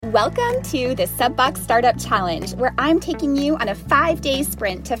Welcome to the Subbox Startup Challenge, where I'm taking you on a 5-day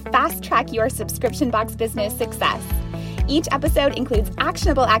sprint to fast-track your subscription box business success. Each episode includes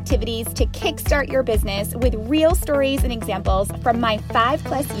actionable activities to kickstart your business with real stories and examples from my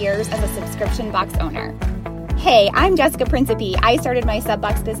 5+ years as a subscription box owner. Hey, I'm Jessica Principe. I started my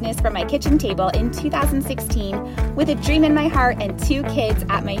Subbox business from my kitchen table in 2016 with a dream in my heart and 2 kids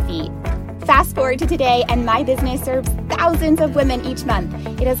at my feet. Fast forward to today, and my business serves thousands of women each month.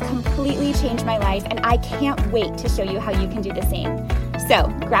 It has completely changed my life, and I can't wait to show you how you can do the same. So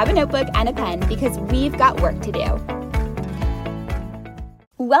grab a notebook and a pen because we've got work to do.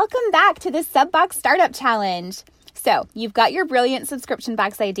 Welcome back to the Subbox Startup Challenge. So you've got your brilliant subscription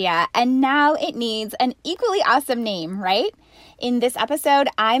box idea, and now it needs an equally awesome name, right? In this episode,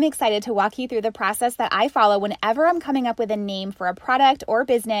 I'm excited to walk you through the process that I follow whenever I'm coming up with a name for a product or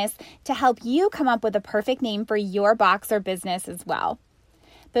business to help you come up with a perfect name for your box or business as well.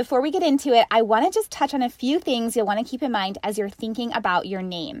 Before we get into it, I want to just touch on a few things you'll want to keep in mind as you're thinking about your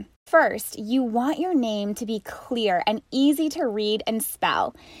name. First, you want your name to be clear and easy to read and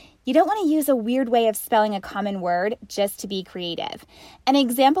spell. You don't want to use a weird way of spelling a common word just to be creative. An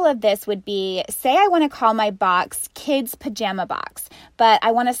example of this would be, say I want to call my box Kids Pajama Box, but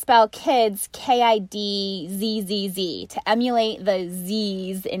I want to spell kids Kidzzzz to emulate the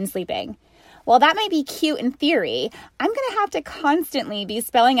Z's in sleeping. While that might be cute in theory, I'm going to have to constantly be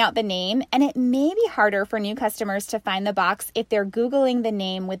spelling out the name, and it may be harder for new customers to find the box if they're Googling the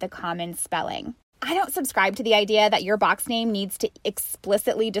name with the common spelling. I don't subscribe to the idea that your box name needs to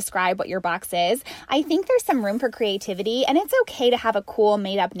explicitly describe what your box is. I think there's some room for creativity, and it's okay to have a cool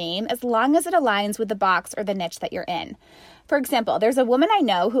made-up name as long as it aligns with the box or the niche that you're in. For example, there's a woman I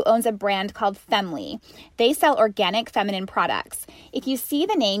know who owns a brand called Femly. They sell organic feminine products. If you see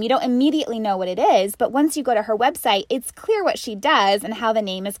the name, you don't immediately know what it is, but once you go to her website, it's clear what she does and how the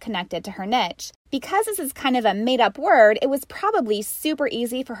name is connected to her niche. Because this is kind of a made-up word, it was probably super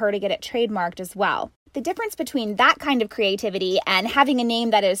easy for her to get it trademarked as well. The difference between that kind of creativity and having a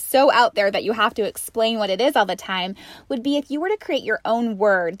name that is so out there that you have to explain what it is all the time would be if you were to create your own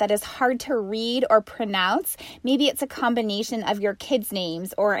word that is hard to read or pronounce. Maybe it's a combination of your kids'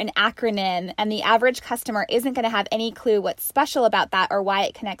 names or an acronym, and the average customer isn't going to have any clue what's special about that or why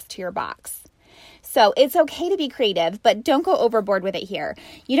it connects to your box. So it's okay to be creative, but don't go overboard with it here.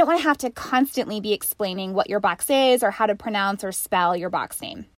 You don't want to have to constantly be explaining what your box is or how to pronounce or spell your box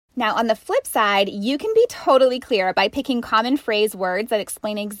name. Now, on the flip side, you can be totally clear by picking common phrase words that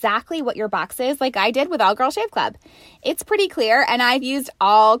explain exactly what your box is, like I did with All Girl Shave Club. It's pretty clear, and I've used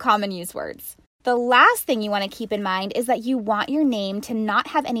all common use words. The last thing you want to keep in mind is that you want your name to not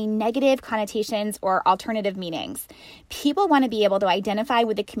have any negative connotations or alternative meanings. People want to be able to identify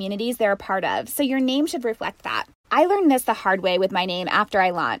with the communities they're a part of, so your name should reflect that. I learned this the hard way with my name after I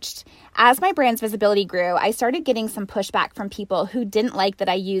launched. As my brand's visibility grew, I started getting some pushback from people who didn't like that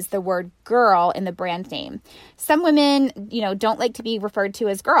I used the word girl in the brand name. Some women, don't like to be referred to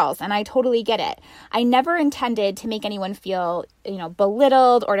as girls, and I totally get it. I never intended to make anyone feel,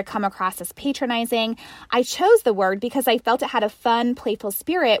 belittled or to come across as patronizing. I chose the word because I felt it had a fun, playful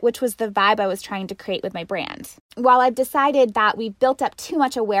spirit, which was the vibe I was trying to create with my brand. While I've decided that we've built up too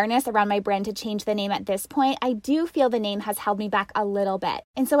much awareness around my brand to change the name at this point, I do feel the name has held me back a little bit.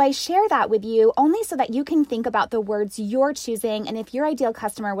 And so I share that with you only so that you can think about the words you're choosing and if your ideal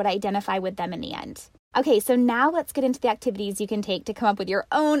customer would identify with them in the end. Okay, so now let's get into the activities you can take to come up with your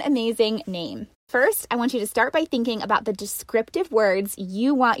own amazing name. First, I want you to start by thinking about the descriptive words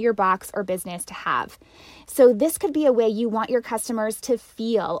you want your box or business to have. So this could be a way you want your customers to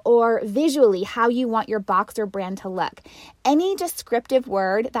feel or visually how you want your box or brand to look. Any descriptive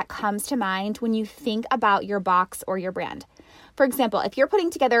word that comes to mind when you think about your box or your brand. For example, if you're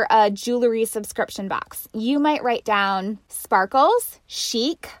putting together a jewelry subscription box, you might write down sparkles,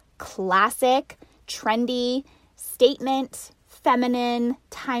 chic, classic, trendy, statement, feminine,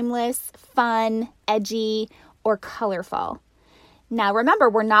 timeless, fun, edgy, or colorful. Now remember,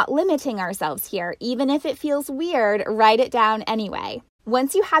 we're not limiting ourselves here. Even if it feels weird, write it down anyway.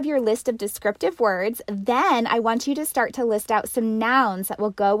 Once you have your list of descriptive words, then I want you to start to list out some nouns that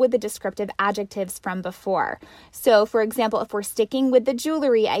will go with the descriptive adjectives from before. So for example, if we're sticking with the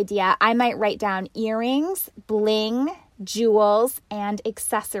jewelry idea, I might write down earrings, bling, jewels, and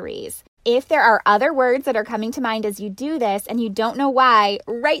accessories. If there are other words that are coming to mind as you do this and you don't know why,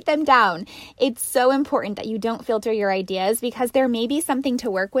 write them down. It's so important that you don't filter your ideas because there may be something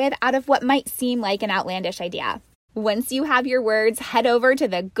to work with out of what might seem like an outlandish idea. Once you have your words, head over to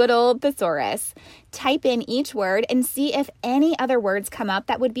the good old thesaurus. Type in each word and see if any other words come up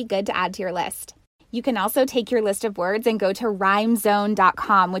that would be good to add to your list. You can also take your list of words and go to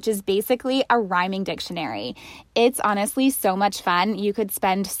rhymezone.com, which is basically a rhyming dictionary. It's honestly so much fun. You could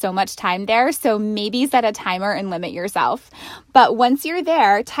spend so much time there, so maybe set a timer and limit yourself. But once you're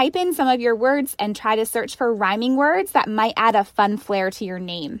there, type in some of your words and try to search for rhyming words that might add a fun flair to your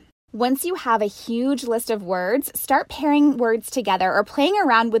name. Once you have a huge list of words, start pairing words together or playing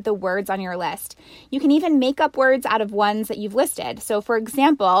around with the words on your list. You can even make up words out of ones that you've listed. So for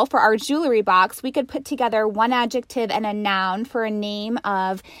example, for our jewelry box, we could put together one adjective and a noun for a name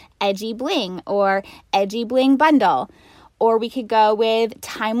of Edgy Bling or Edgy Bling Bundle. Or we could go with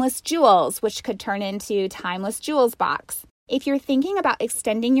Timeless Jewels, which could turn into Timeless Jewels Box. If you're thinking about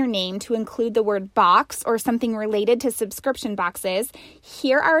extending your name to include the word box or something related to subscription boxes,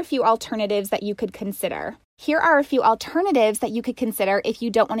 here are a few alternatives that you could consider. If you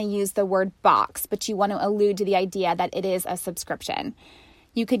don't want to use the word box, but you want to allude to the idea that it is a subscription.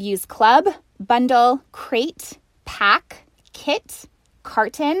 You could use club, bundle, crate, pack, kit,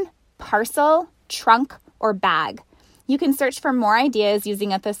 carton, parcel, trunk, or bag. You can search for more ideas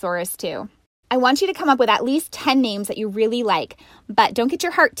using a thesaurus too. I want you to come up with at least 10 names that you really like, but don't get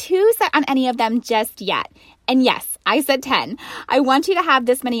your heart too set on any of them just yet. And yes, I said 10. I want you to have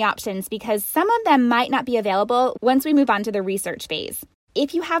this many options because some of them might not be available once we move on to the research phase.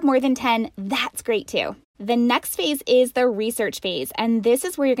 If you have more than 10, that's great too. The next phase is the research phase, and this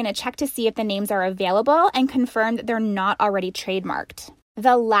is where you're going to check to see if the names are available and confirm that they're not already trademarked.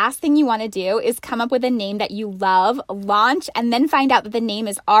 The last thing you want to do is come up with a name that you love, launch, and then find out that the name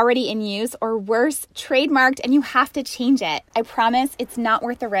is already in use or worse, trademarked, and you have to change it. I promise it's not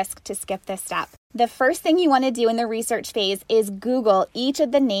worth the risk to skip this step. The first thing you want to do in the research phase is Google each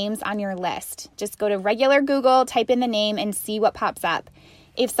of the names on your list. Just go to regular Google, type in the name, and see what pops up.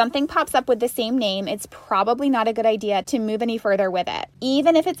 If something pops up with the same name, it's probably not a good idea to move any further with it,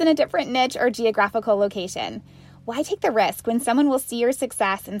 even if it's in a different niche or geographical location. Why take the risk when someone will see your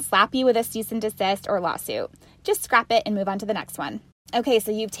success and slap you with a cease and desist or lawsuit? Just scrap it and move on to the next one. Okay,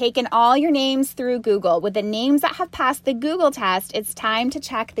 so you've taken all your names through Google. With the names that have passed the Google test, it's time to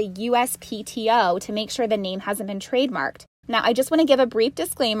check the USPTO to make sure the name hasn't been trademarked. Now, I just want to give a brief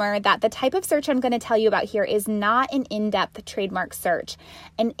disclaimer that the type of search I'm going to tell you about here is not an in-depth trademark search.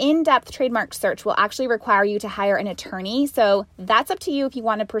 An in-depth trademark search will actually require you to hire an attorney, so that's up to you if you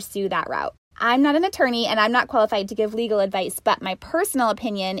want to pursue that route. I'm not an attorney and I'm not qualified to give legal advice, but my personal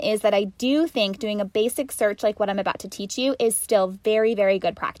opinion is that I do think doing a basic search like what I'm about to teach you is still very, very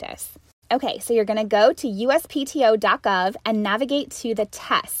good practice. Okay, so you're going to go to uspto.gov and navigate to the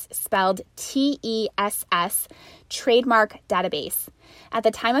TESS, spelled TESS, trademark database. At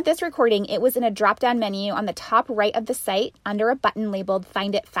the time of this recording, it was in a drop-down menu on the top right of the site under a button labeled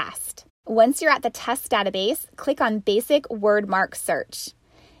Find It Fast. Once you're at the TESS database, click on Basic Wordmark Search.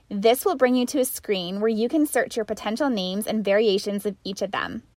 This will bring you to a screen where you can search your potential names and variations of each of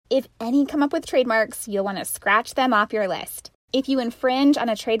them. If any come up with trademarks, you'll want to scratch them off your list. If you infringe on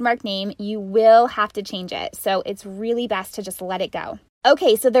a trademark name, you will have to change it, so it's really best to just let it go.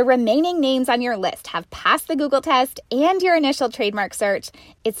 Okay, so the remaining names on your list have passed the Google test and your initial trademark search.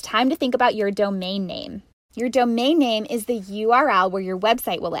 It's time to think about your domain name. Your domain name is the URL where your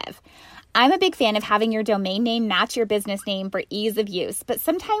website will live. I'm a big fan of having your domain name match your business name for ease of use, but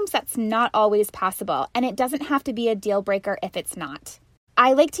sometimes that's not always possible, and it doesn't have to be a deal breaker if it's not.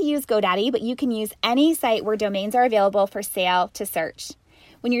 I like to use GoDaddy, but you can use any site where domains are available for sale to search.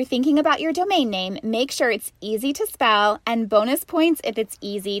 When you're thinking about your domain name, make sure it's easy to spell and bonus points if it's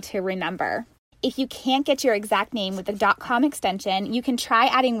easy to remember. If you can't get your exact name with the .com extension, you can try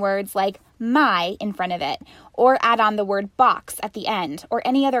adding words like my in front of it, or add on the word box at the end, or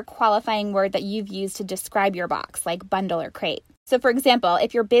any other qualifying word that you've used to describe your box, like bundle or crate. So for example,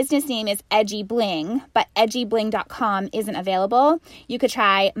 if your business name is Edgy Bling, but edgybling.com isn't available, you could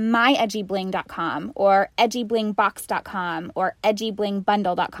try myedgybling.com, or edgyblingbox.com, or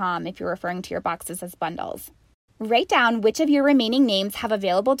edgyblingbundle.com if you're referring to your boxes as bundles. Write down which of your remaining names have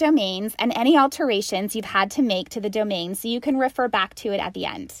available domains and any alterations you've had to make to the domain so you can refer back to it at the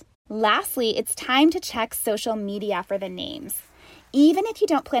end. Lastly, it's time to check social media for the names. Even if you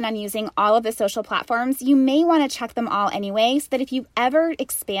don't plan on using all of the social platforms, you may want to check them all anyway so that if you ever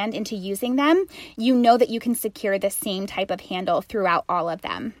expand into using them, you know that you can secure the same type of handle throughout all of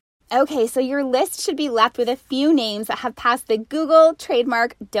them. Okay, so your list should be left with a few names that have passed the Google,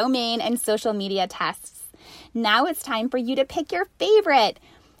 trademark, domain, and social media tests. Now it's time for you to pick your favorite.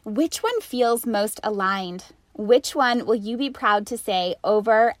 Which one feels most aligned? Which one will you be proud to say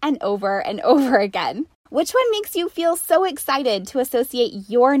over and over and over again? Which one makes you feel so excited to associate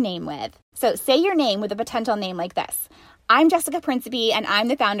your name with? So say your name with a potential name like this. I'm Jessica Principe, and I'm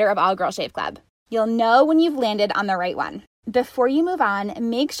the founder of All Girl Shave Club. You'll know when you've landed on the right one. Before you move on,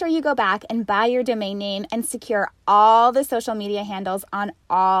 make sure you go back and buy your domain name and secure all the social media handles on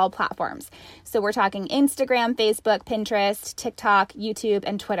all platforms. So we're talking Instagram, Facebook, Pinterest, TikTok, YouTube,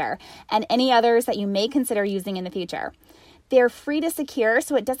 and Twitter, and any others that you may consider using in the future. They're free to secure,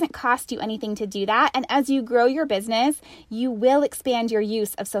 so it doesn't cost you anything to do that. And as you grow your business, you will expand your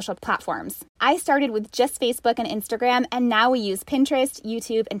use of social platforms. I started with just Facebook and Instagram, and now we use Pinterest,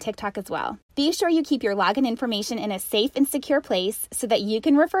 YouTube, and TikTok as well. Be sure you keep your login information in a safe and secure place so that you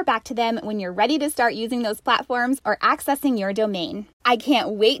can refer back to them when you're ready to start using those platforms or accessing your domain. I can't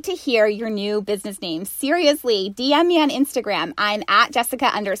wait to hear your new business name. Seriously, DM me on Instagram. I'm at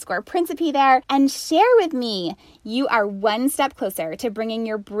Jessica_Principe there, and share with me. You are one step closer to bringing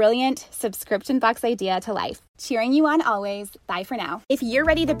your brilliant subscription box idea to life. Cheering you on always. Bye for now. If you're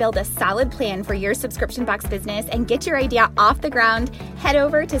ready to build a solid plan for your subscription box business and get your idea off the ground, head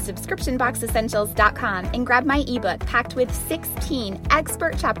over to subscriptionboxessentials.com and grab my ebook packed with 16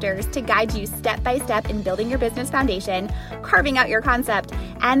 expert chapters to guide you step by step in building your business foundation, carving out your concept,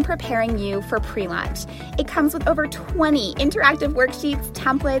 and preparing you for pre-launch. It comes with over 20 interactive worksheets,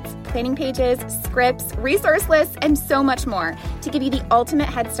 templates, planning pages, scripts, resource lists, and so much more to give you the ultimate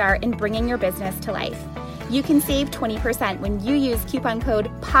head start in bringing your business to life. You can save 20% when you use coupon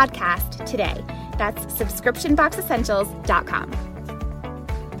code PODCAST today. That's subscriptionboxessentials.com.